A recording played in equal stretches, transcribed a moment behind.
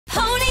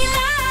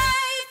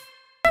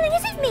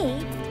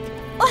me?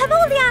 Or have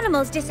all the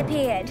animals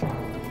disappeared?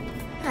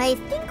 I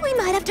think we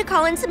might have to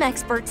call in some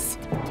experts.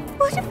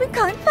 What if we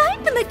can't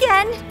find them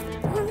again?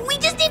 We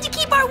just need to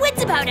keep our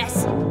wits about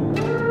us.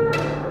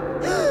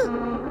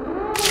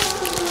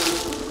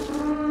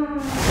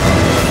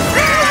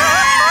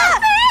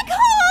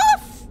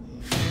 Bighoof!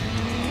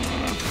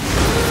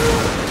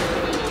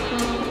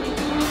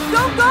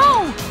 Don't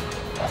go!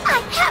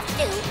 I have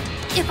to.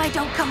 If I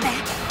don't come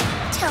back,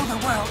 tell the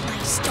world my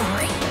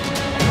story.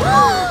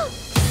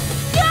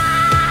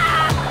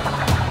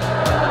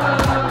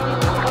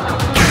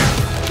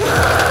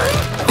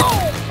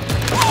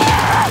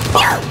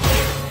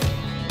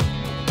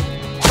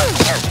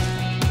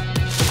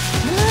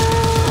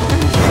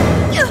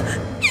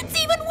 It's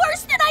even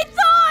worse than I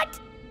thought!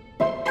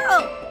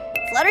 Oh,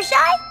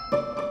 Fluttershy?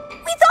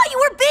 We thought you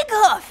were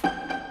Bighoof!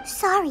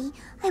 Sorry,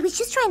 I was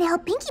just trying to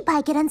help Pinkie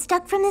Pie get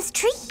unstuck from this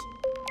tree.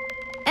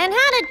 And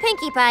how did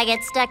Pinkie Pie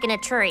get stuck in a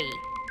tree? I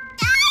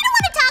don't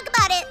want to talk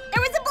about it.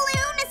 There was a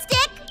balloon, a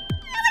stick.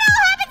 It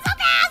all happened so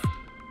fast.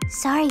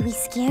 Sorry we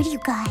scared you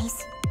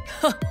guys.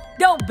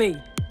 Don't be.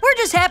 We're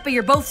just happy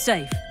you're both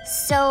safe.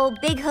 So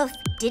Bighoof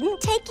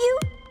didn't take you?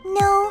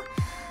 No.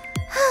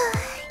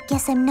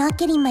 Guess I'm not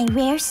getting my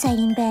rare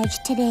sighting badge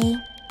today.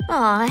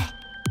 Aw,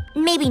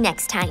 maybe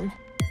next time.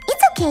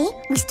 It's okay.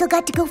 We still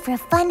got to go for a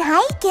fun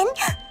hike and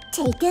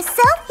take a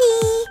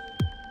selfie.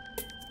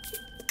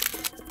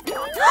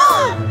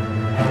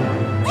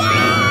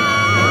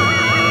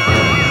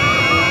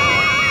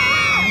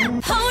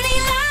 Pony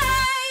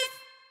life!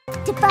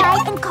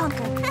 Divide and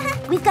conquer.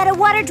 We've got a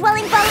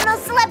water-dwelling Balino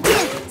celeb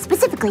too.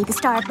 Specifically, the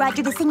star of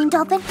Roger the Singing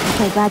Dolphin, he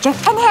played Roger,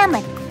 and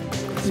Hamlet.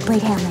 He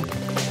played Hamlet.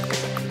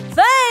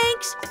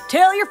 Thanks!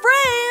 Tell your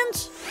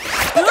friends!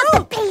 Pick up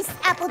the pace,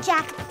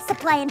 Applejack.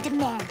 Supply and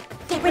demand.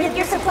 Get rid of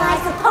your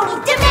supplies so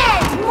ponies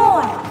demand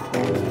more!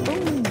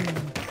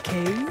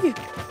 Okay.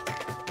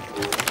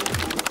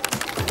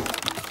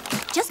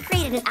 Just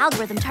created an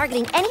algorithm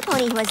targeting any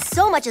pony who has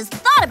so much as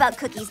thought about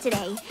cookies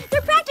today.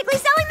 They're practically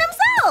selling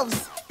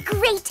themselves!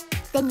 Great!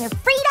 Then you're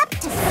freed up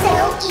to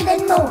sell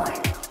even more.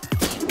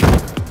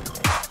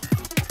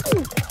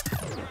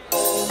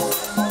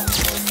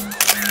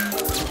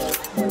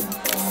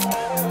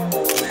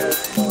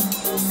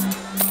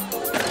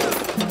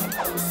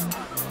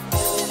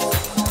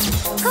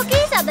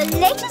 Cookies are the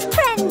latest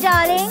trend,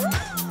 darling.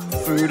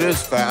 Food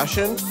is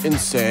fashion?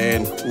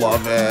 Insane.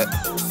 Love it.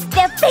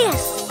 They're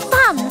fierce,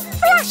 fun,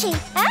 flashy,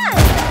 and...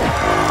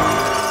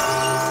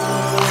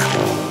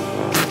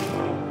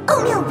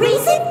 Oatmeal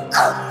raisin?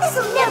 Oh,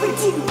 this'll never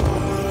do!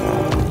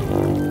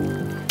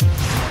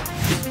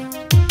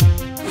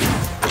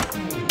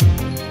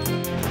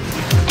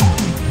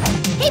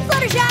 Hey,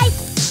 Fluttershy!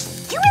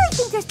 You really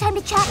think there's time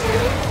to chat?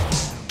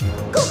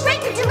 Go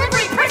rate your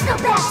delivery personal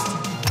best!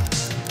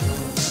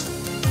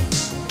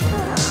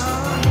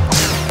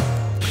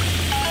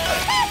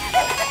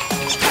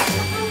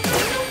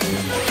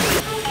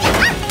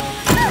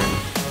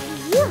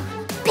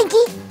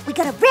 Pinkie, we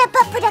gotta ramp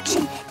up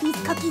production. These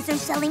cookies are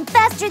selling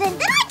faster than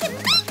I can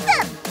make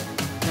them!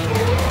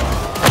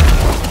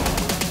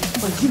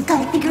 Well, you've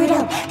gotta figure it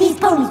out. These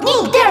ponies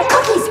need their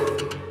cookies!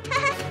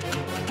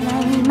 And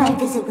I need my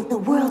visit with the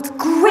world's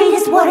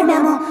greatest water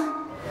mammal.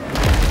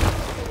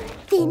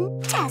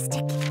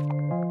 Fantastic. What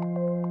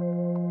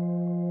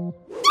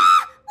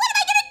am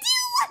I gonna do?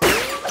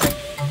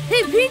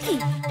 Hey, Pinkie,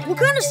 what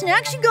kind of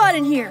snacks you got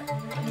in here?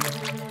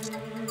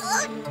 You're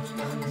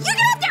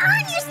gonna have to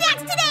earn your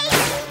snacks today!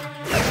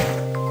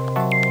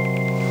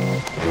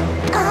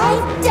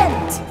 I've done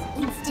it!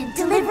 Instant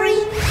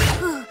delivery.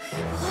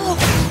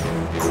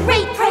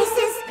 Great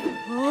prices.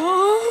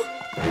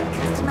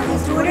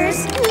 Customized orders.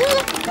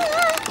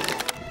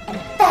 And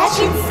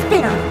fashion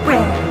spin-off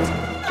brand.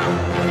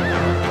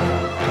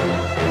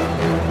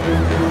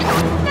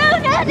 No!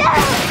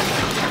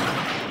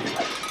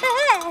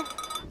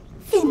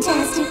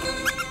 Fantastic.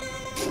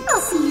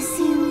 I'll see you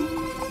soon.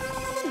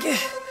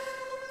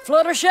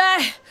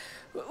 Fluttershy,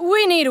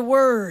 we need a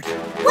word.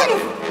 What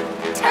if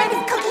time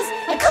is cookies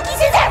and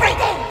cookies is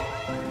everything?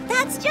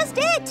 That's just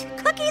it.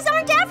 Cookies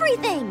aren't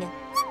everything.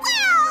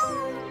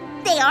 Well,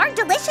 they are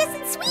delicious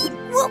and sweet.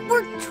 What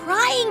we're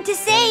trying to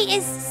say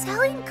is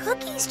selling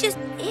cookies just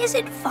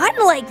isn't fun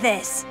like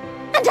this.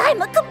 And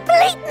I'm a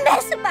complete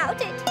mess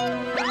about it.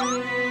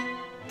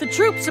 The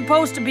troop's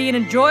supposed to be an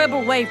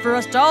enjoyable way for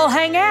us to all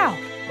hang out.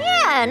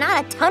 Yeah,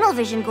 not a tunnel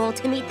vision goal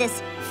to meet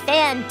this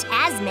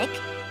phantasmic.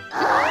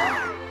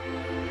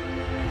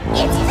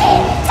 It's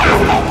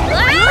fantastic!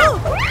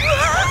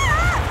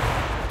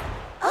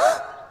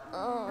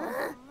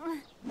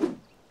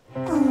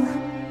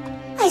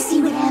 I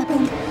see what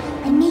happened.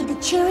 I made the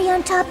cherry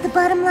on top the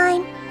bottom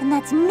line, and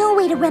that's no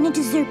way to run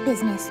into Zerp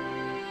business.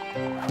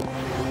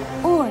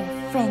 Or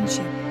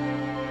friendship.